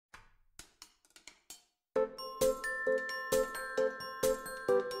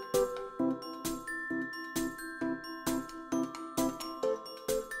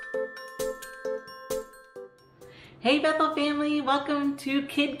Hey Bethel family, welcome to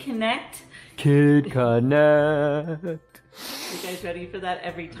Kid Connect. Kid Connect. You guys ready for that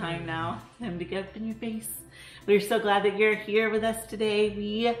every time now? Time to get up in your face. We're so glad that you're here with us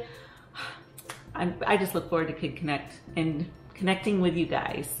today. I just look forward to Kid Connect and connecting with you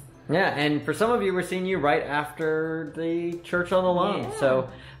guys. Yeah, and for some of you, we're seeing you right after the Church on the Lawn. Yeah. So,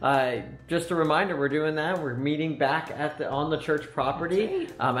 just a reminder, we're doing that. We're meeting back on the church property,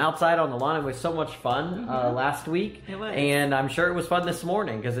 outside on the lawn. It was so much fun last week. It was. And I'm sure it was fun this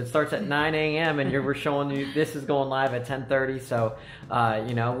morning because it starts at 9 a.m. and we're showing you this is going live at 10:30. So,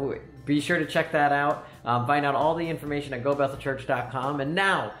 be sure to check that out. Find out all the information at gobethelchurch.com. And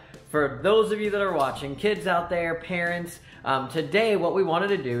now, for those of you that are watching, kids out there, parents, today what we wanted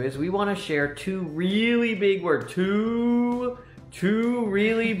to do is we want to share two really big words, two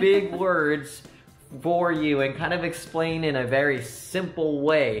really big words for you and kind of explain in a very simple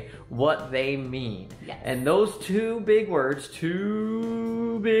way what they mean. Yes. And those two big words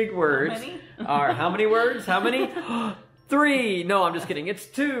are how many words? How many? 3. No, I'm just kidding. It's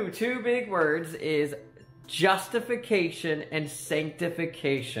two. Two big words is justification and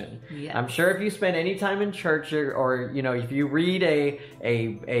sanctification. Yes. I'm sure if you spend any time in church or if you read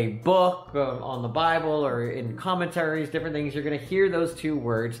a book on the Bible or in commentaries, different things, you're going to hear those two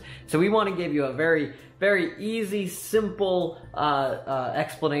words. So we want to give you a very, very easy, simple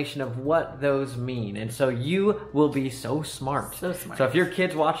explanation of what those mean. And so you will be so smart. So smart. So if your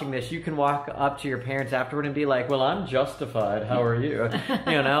kid's watching this, you can walk up to your parents afterward and be like, well, I'm justified. How are you?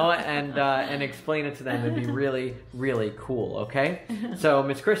 And explain it to them. It'd be really, really cool, okay? So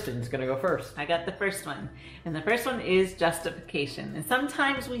Miss Kristen's going to go first. I got the first one. And the first one is justification. And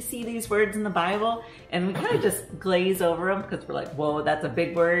sometimes we see these words in the Bible and we kind of just glaze over them because we're like, whoa, that's a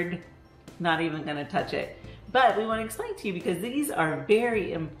big word. Not even going to touch it. But we want to explain to you because these are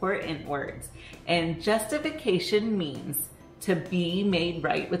very important words. And justification means to be made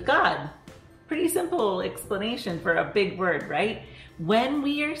right with God. Pretty simple explanation for a big word, right? When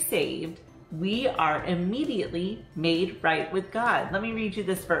we are saved, we are immediately made right with God. Let me read you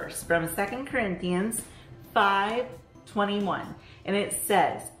this verse from 2 Corinthians 5:21. And it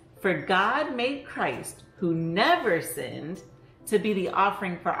says, "For God made Christ, who never sinned, to be the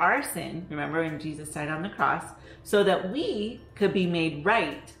offering for our sin," remember when Jesus died on the cross, "so that we could be made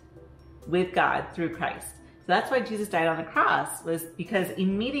right with God through Christ." So that's why Jesus died on the cross, was because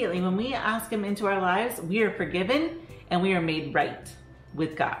immediately when we ask him into our lives, we are forgiven and we are made right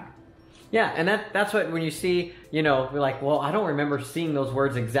with God. Yeah, and that's what, when you see, we're like, well, I don't remember seeing those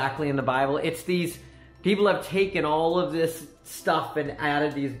words exactly in the Bible. It's these, people have taken all of this stuff and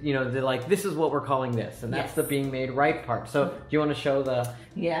added these, they're like, this is what we're calling this. And that's the being made right part. So do you want to show the...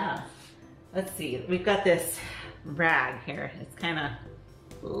 Yeah. Let's see. We've got this rag here. It's kind of...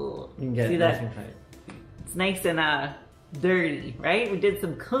 You can get see it that? nice and tight. It's nice and dirty, right? We did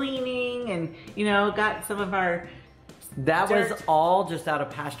some cleaning and, got some of our... That dirt. was all just out of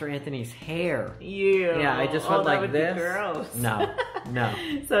Pastor Anthony's hair. Ew. Yeah, I just went that like would this. Be gross. No.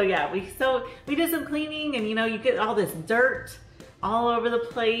 So yeah, we did some cleaning and you get all this dirt all over the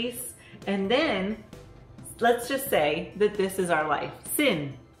place. And then let's just say that this is our life.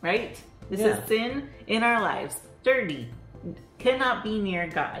 Sin, right? This is sin in our lives. Dirty. Cannot be near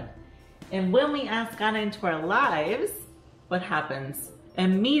God. And when we ask God into our lives, what happens?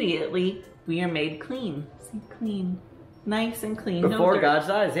 Immediately we are made clean. See, clean. Nice and clean. Before no God's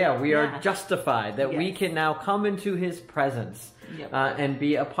eyes, we are justified, that we Yes. can now come into his presence Yep. and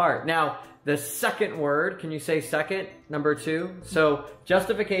be a part. Now, the second word, can you say second, number 2? So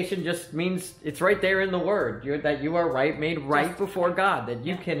justification just means, it's right there in the word, that you are made right before God, that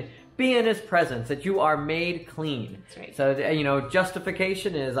you can be in his presence, that you are made clean. That's right. So,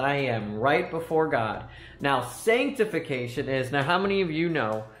 justification is I am right before God. Now, sanctification is, now how many of you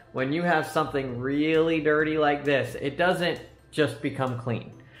know when you have something really dirty like this, it doesn't just become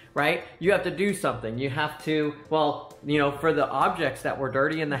clean, right? You have to do something. You have to, for the objects that were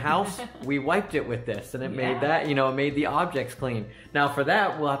dirty in the house, we wiped it with this and it made that, it made the objects clean. Now for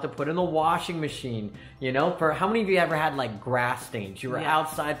that, we'll have to put in the washing machine, for how many of you ever had like grass stains? You were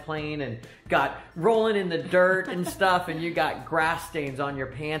outside playing and got rolling in the dirt and stuff and you got grass stains on your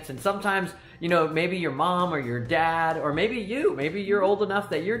pants, and sometimes maybe your mom or your dad, or maybe you're old enough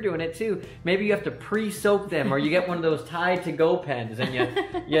that you're doing it too. Maybe you have to pre-soak them, or you get one of those Tide to Go pens and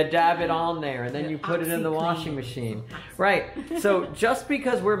you dab it on there and then you put it in the washing machine. Right. So just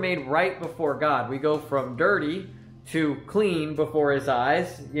because we're made right before God, we go from dirty to clean before his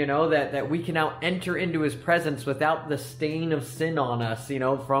eyes, you know, that we can now enter into his presence without the stain of sin on us, you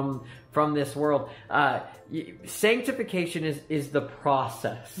know, from this world. Sanctification is the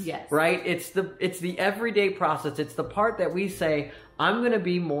process. Yes. Right? It's the everyday process. It's the part that we say, I'm going to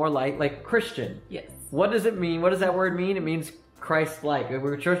be more like Christian. Yes. What does it mean? What does that word mean? It means Christ-like.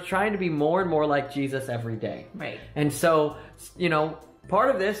 We're just trying to be more and more like Jesus every day. Right. And so, you know, part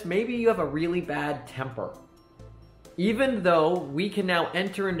of this, maybe you have a really bad temper. Even though we can now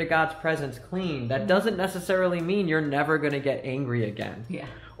enter into God's presence clean, that doesn't necessarily mean you're never going to get angry again. Yeah.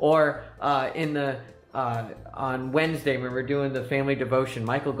 Or on Wednesday when we're doing the family devotion,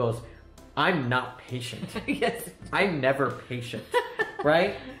 Michael goes, I'm not patient. Yes. I'm never patient.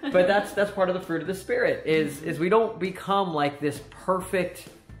 Right? But that's part of the fruit of the Spirit is we don't become like this perfect,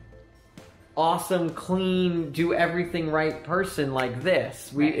 awesome, clean, do everything right person like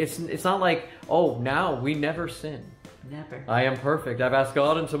this. Right. It's not like, oh, now we never sin. Never. I am perfect. I've asked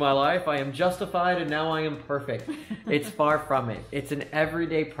God into my life. I am justified and now I am perfect. It's far from it. It's an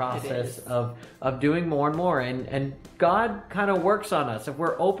everyday process of doing more and more. And God kind of works on us if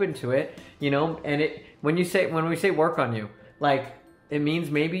we're open to it, you know, and when we say work on you, like it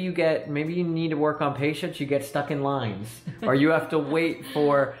means maybe you need to work on patience, you get stuck in lines. Or you have to wait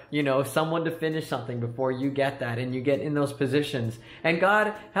for, you know, someone to finish something before you get that and you get in those positions. And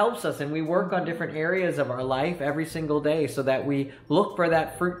God helps us and we work on different areas of our life every single day so that we look for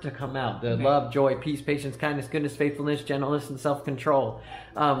that fruit to come out. The love, joy, peace, patience, kindness, goodness, faithfulness, gentleness, and self-control.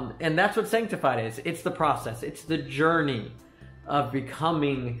 And that's what sanctified is. It's the process. It's the journey of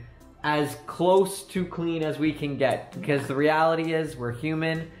becoming as close to clean as we can get, because the reality is we're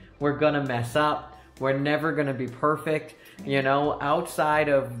human, we're gonna mess up, we're never gonna be perfect, you know, outside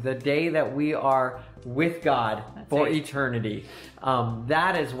of the day that we are with God for eternity.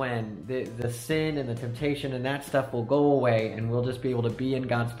 That is when the sin and the temptation and that stuff will go away and we'll just be able to be in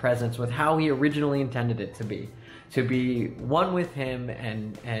God's presence with how he originally intended it to be one with him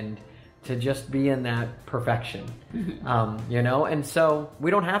and to just be in that perfection, you know? And so we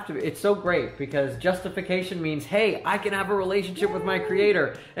don't have to, it's so great because justification means, hey, I can have a relationship with my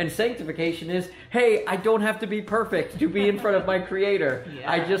Creator. And sanctification is, hey, I don't have to be perfect to be in front of my Creator.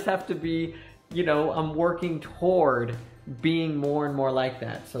 Yeah. I just have to be, you know, I'm working toward being more and more like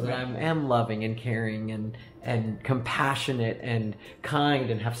that so that I am loving and caring and compassionate and kind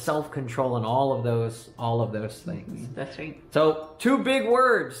and have self-control and all of those things. That's right. So 2 big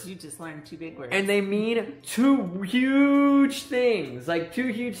words. You just learned 2 big words. And they mean 2 huge things. Like 2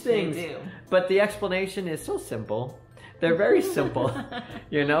 huge things. They do. But the explanation is so simple. They're very simple,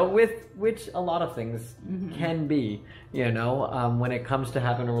 you know, with which a lot of things can be, you know, when it comes to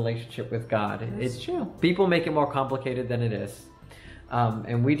having a relationship with God. It's true. People make it more complicated than it is.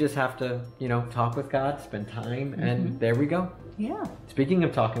 And we just have to, you know, talk with God, spend time, and there we go. Yeah. Speaking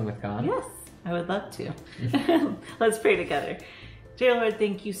of talking with God. Yes, I would love to. Let's pray together. Dear Lord,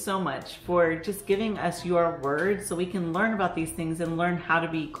 thank you so much for just giving us your word so we can learn about these things and learn how to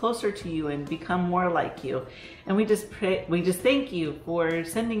be closer to you and become more like you. And we just thank you for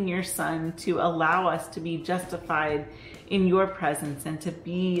sending your son to allow us to be justified in your presence and to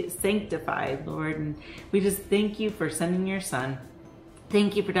be sanctified, Lord. And we just thank you for sending your son.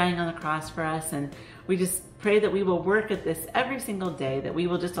 Thank you for dying on the cross for us. And we just pray that we will work at this every single day, that we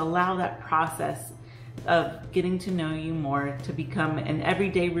will just allow that process of getting to know you more to become an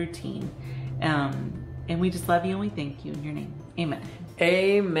everyday routine. And we just love you and we thank you in your name. Amen.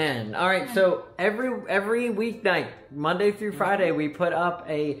 Amen. All right, so every weeknight, Monday through Friday, we put up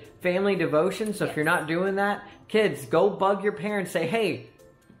a family devotion. So if you're not doing that, kids, go bug your parents. Say, hey,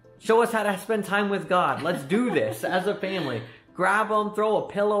 show us how to spend time with God. Let's do this as a family. Grab them, throw a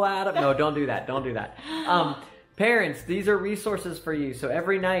pillow at them. No, don't do that. Don't do that. Parents, these are resources for you. So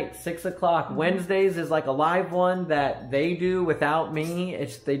every night, 6 o'clock. Wednesdays is like a live one that they do without me.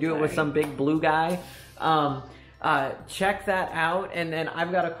 They do it with some big blue guy. Check that out. And then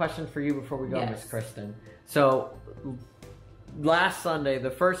I've got a question for you before we go, Miss Kristen. So last Sunday,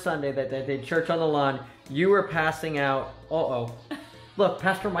 the first Sunday that they did Church on the Lawn, you were passing out. Look,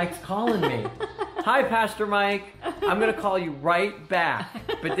 Pastor Mike's calling me. Hi, Pastor Mike. I'm going to call you right back.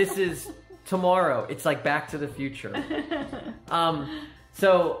 But this is tomorrow. It's like Back to the Future.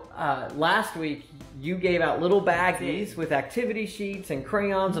 So last week, you gave out little baggies with activity sheets and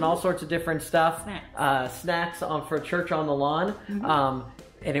crayons and all sorts of different stuff. Snacks for Church on the Lawn.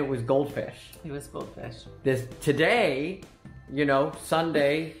 And it was goldfish. It was goldfish. Today, you know,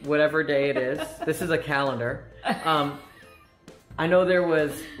 Sunday, whatever day it is, this is a calendar. I know there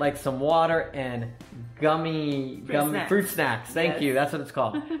was like some water and fruit snacks. Thank you. That's what it's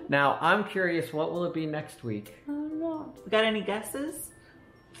called. Now, I'm curious, what will it be next week? I don't know. know. Got any guesses?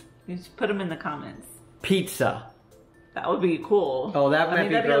 You just put them in the comments. Pizza. That would be cool. Oh, that might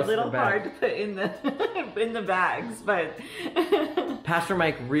be that'd gross be a little in the bag. hard to put in the in the bags, but Pastor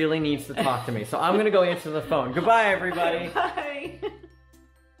Mike really needs to talk to me, so I'm gonna go answer the phone. Goodbye, everybody. Bye.